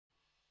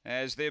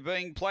as they're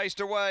being placed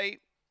away.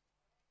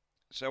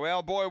 So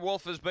our boy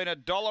Wolf has been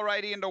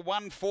 $1.80 into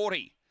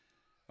 $1.40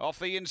 off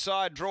the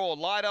inside draw.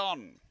 Light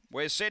on.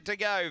 We're set to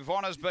go.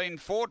 Von has been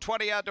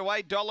 $4.20 out to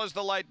 $8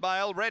 the late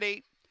bail.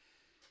 Ready.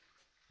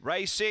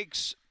 Race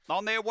 6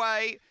 on their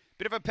way.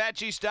 Bit of a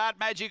patchy start.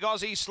 Magic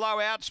Aussie slow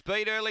out.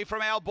 Speed early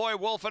from our boy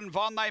Wolf and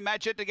Von. They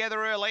match it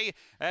together early.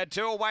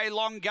 Two away,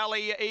 Long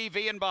Gully,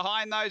 Evie, and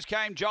behind those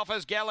came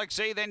Joffa's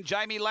Galaxy. Then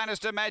Jamie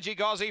Lannister, Magic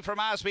Aussie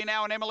from Ask Me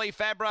Now, and Emily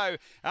Fabro.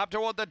 Up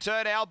toward the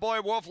turn, our boy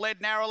Wolf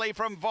led narrowly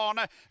from Von.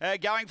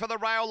 Going for the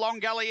rail, Long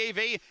Gully,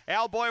 Evie.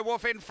 Our boy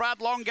Wolf in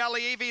front. Long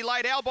Gully, Evie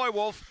late. Our boy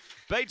Wolf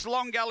beats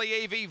Long Gully,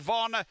 Evie,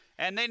 Von,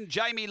 and then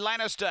Jamie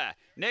Lannister.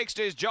 Next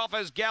is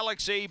Joffa's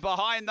Galaxy.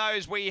 Behind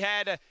those we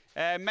had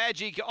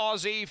Magic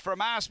Aussie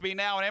from Ask Me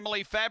Now and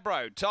Emily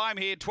Fabro. Time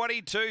here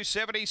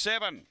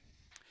 22:77.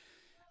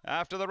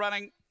 After the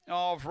running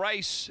of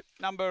race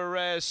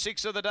number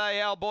 6 of the day,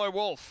 our boy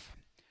Wolf.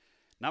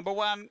 Number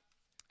 1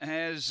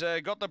 has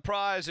got the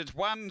prize. It's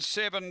 1,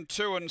 7,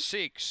 2 and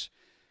 6.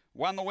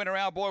 Won the winner,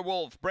 our boy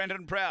Wolf.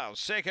 Brenton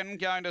Prowse. Second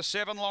going to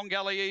 7, Long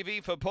Gully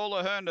Evie for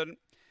Paula Herndon.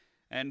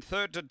 And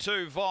third to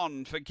 2,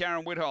 Von for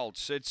Karen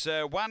Whitholtz. It's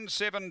 1,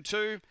 7,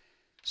 2,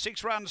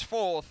 6 runs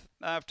fourth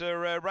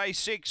after race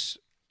 6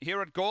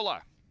 here at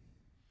Gawler.